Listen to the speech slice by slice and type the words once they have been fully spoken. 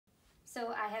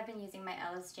So I have been using my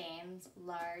Ellis James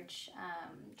large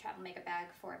travel makeup bag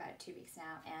for about 2 weeks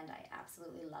now, and I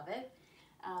absolutely love it.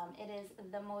 It is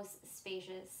the most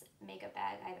spacious makeup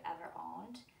bag I've ever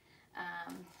owned.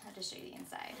 I'll just show you the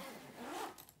inside.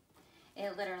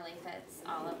 It literally fits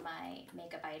all of my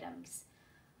makeup items,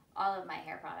 all of my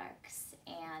hair products,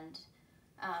 and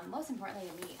most importantly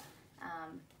to me,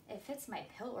 it fits my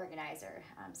pill organizer.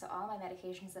 So all my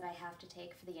medications that I have to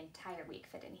take for the entire week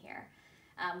fit in here.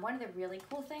 One of the really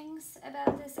cool things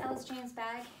about this Ellis James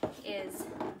bag is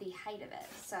the height of it.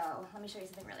 So let me show you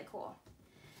something really cool.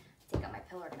 Take out my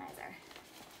pill organizer.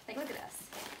 Like, look at this.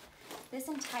 This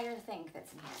entire thing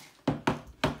fits in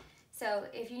here. So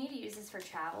if you need to use this for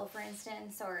travel, for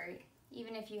instance, or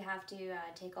even if you have to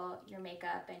take all your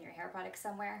makeup and your hair products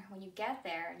somewhere, when you get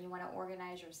there and you want to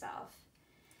organize yourself,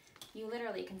 you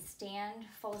literally can stand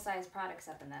full-size products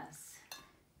up in this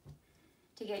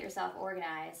to get yourself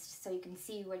organized so you can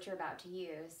see what you're about to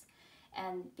use.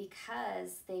 And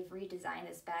because they've redesigned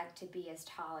this bag to be as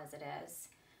tall as it is,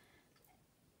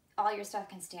 all your stuff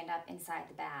can stand up inside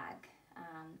the bag,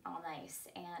 all nice.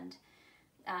 And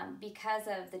because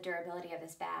of the durability of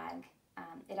this bag,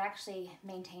 it actually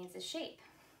maintains its shape.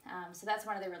 So that's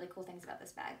one of the really cool things about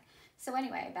this bag. So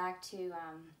anyway, back to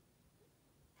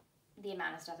the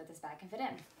amount of stuff that this bag can fit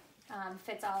in.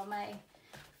 Fits all of my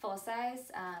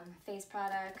full-size face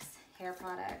products, hair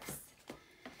products,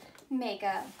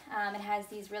 makeup. It has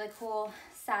these really cool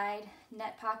side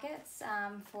net pockets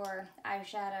for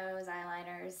eyeshadows,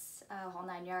 eyeliners, whole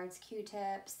 9 yards,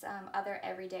 Q-tips, other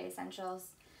everyday essentials.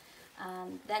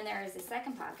 Then there is a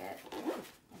second pocket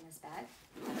in this bag.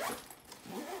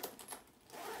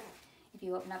 If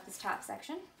you open up this top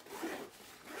section,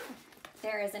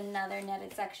 there is another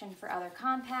netted section for other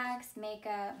compacts,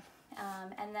 makeup,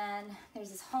 and then there's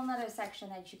this whole nother section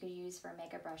that you could use for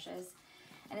makeup brushes.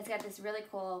 And it's got this really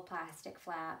cool plastic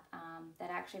flap that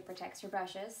actually protects your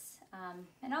brushes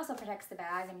and also protects the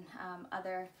bag and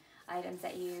other items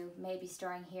that you may be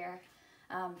storing here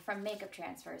from makeup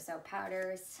transfer. So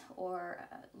powders or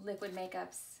liquid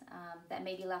makeups that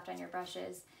may be left on your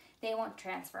brushes, they won't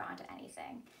transfer onto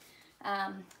anything.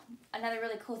 Another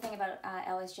really cool thing about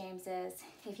Ellis James is,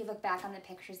 if you look back on the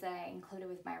pictures that I included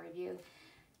with my review,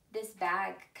 this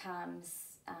bag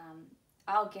comes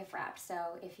all gift wrapped. So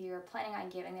if you're planning on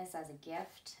giving this as a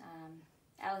gift,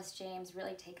 Ellis James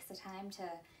really takes the time to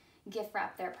gift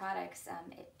wrap their products.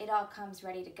 It all comes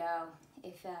ready to go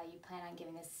if you plan on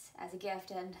giving this as a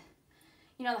gift. And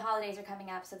you know, the holidays are coming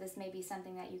up, so this may be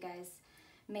something that you guys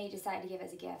may decide to give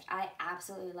as a gift. I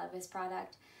absolutely love this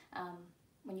product.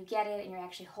 When you get it and you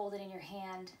actually hold it in your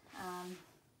hand,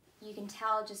 you can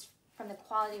tell just from the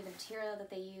quality of the material that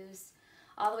they use,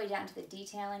 all the way down to the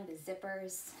detailing, the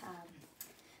zippers,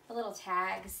 the little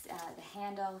tags, the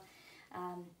handle.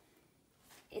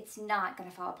 It's not going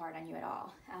to fall apart on you at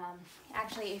all.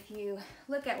 Actually, if you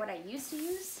look at what I used to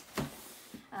use,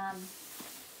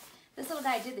 this little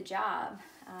guy did the job,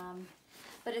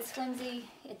 but it's flimsy.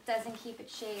 It doesn't keep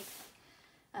its shape.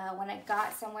 When I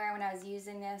got somewhere, when I was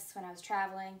using this, when I was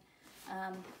traveling,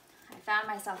 I found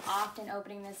myself often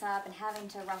opening this up and having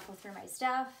to ruffle through my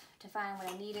stuff to find what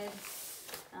I needed.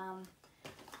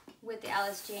 With the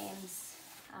Ellis James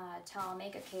tall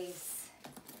makeup case,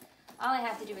 all I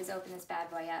have to do is open this bad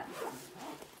boy up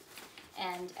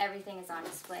and everything is on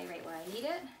display right where I need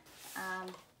it,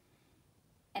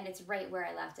 and it's right where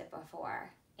I left it before.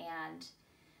 And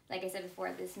like I said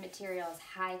before, this material is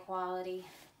high quality.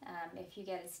 If you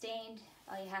get it stained,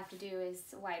 all you have to do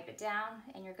is wipe it down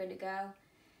and you're good to go.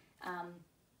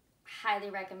 Highly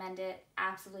recommend it,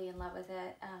 absolutely in love with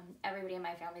it. Everybody in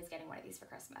my family is getting one of these for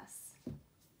Christmas.